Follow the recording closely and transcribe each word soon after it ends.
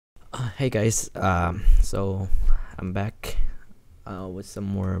Hey guys, so I'm back with some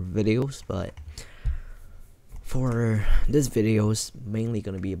more videos, but for this video is mainly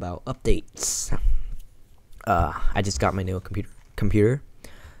gonna be about updates. I just got my new computer.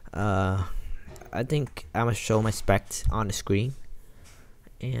 I think I'm gonna show my specs on the screen,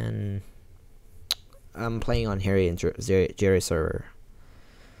 and I'm playing on Harry and Jerry server.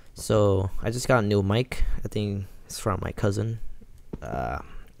 So I just got a new mic. I think it's from my cousin.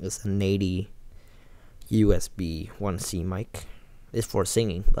 It's an 80 USB 1C mic. It's for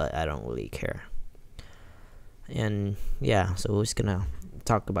singing, but I don't really care. And yeah, so we're just gonna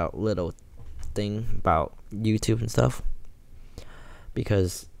talk about little thing about YouTube and stuff,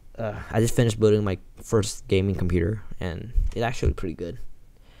 because I just finished building my first gaming computer, and it's actually pretty good.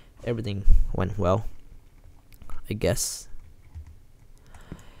 Everything went well, I guess.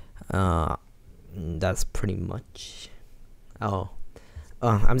 That's pretty much.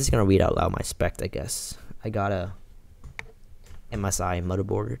 I'm just gonna read out loud my spec, I guess. I got a MSI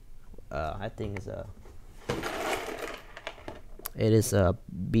motherboard. I think it is a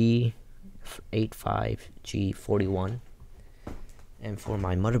B85G41. And for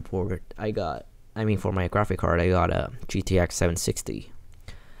my motherboard, for my graphic card, I got a GTX 760.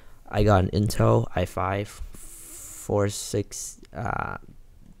 I got an Intel i5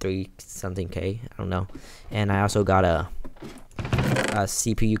 3 something K, I don't know. And I also got a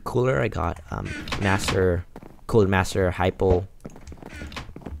CPU cooler. I got Cooler Master Hypo.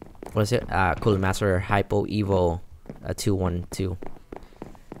 What is it? Cooler Master Hypo Evo 212.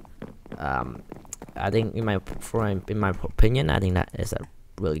 I think in my opinion, I think that is a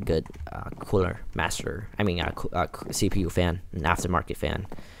really good Cooler Master. CPU fan, an aftermarket fan,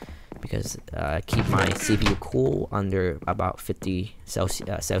 because keep my CPU cool under about 50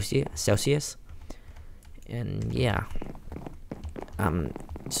 Celsius. And yeah, I'm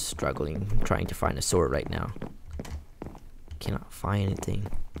struggling trying to find a sword right now. Cannot find anything.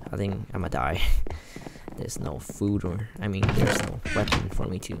 I think I'm gonna die. There's no food, there's no weapon for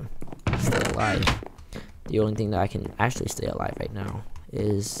me to stay alive. The only thing that I can actually stay alive right now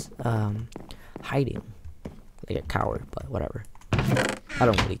is hiding like a coward, but whatever. I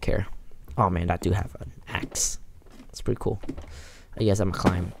don't really care. Oh man, that do have an axe. It's pretty cool. I guess I'm gonna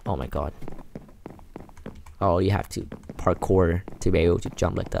climb. Oh my god. Oh, you have to parkour to be able to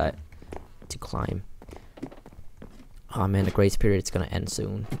jump like that to climb. Oh man, the grace period is gonna end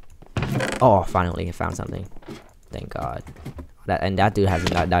soon. Oh, finally I found something. Thank God. That dude has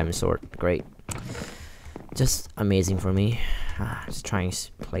a diamond sword. Great. Just amazing for me. Just trying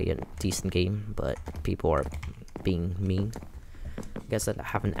to play a decent game, but people are being mean. I guess I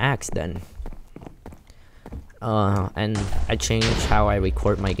have an axe then. And I changed how I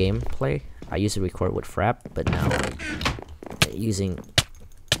record my gameplay. I used to record with Frap, but now I'm using.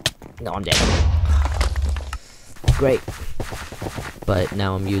 No, I'm dead. Great. But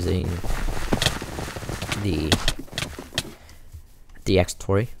now I'm using the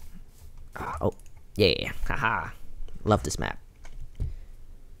Xtory. Oh, yeah, haha. Love this map.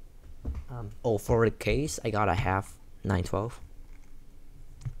 For the case, I got a half 912.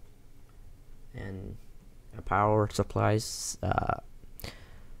 And power supplies,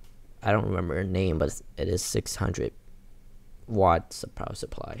 I don't remember her name, but it is 600 watts of power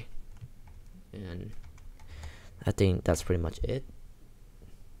supply. And I think that's pretty much it.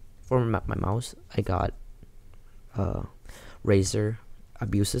 For my mouse, I got Razer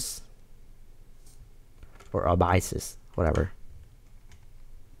Abuses or Abisis, whatever.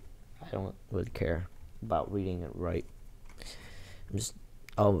 I don't really care about reading it right.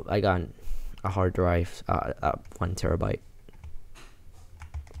 I got a hard drive, 1 terabyte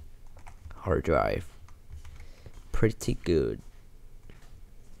hard drive. Pretty good.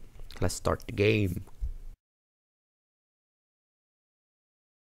 Let's start the game.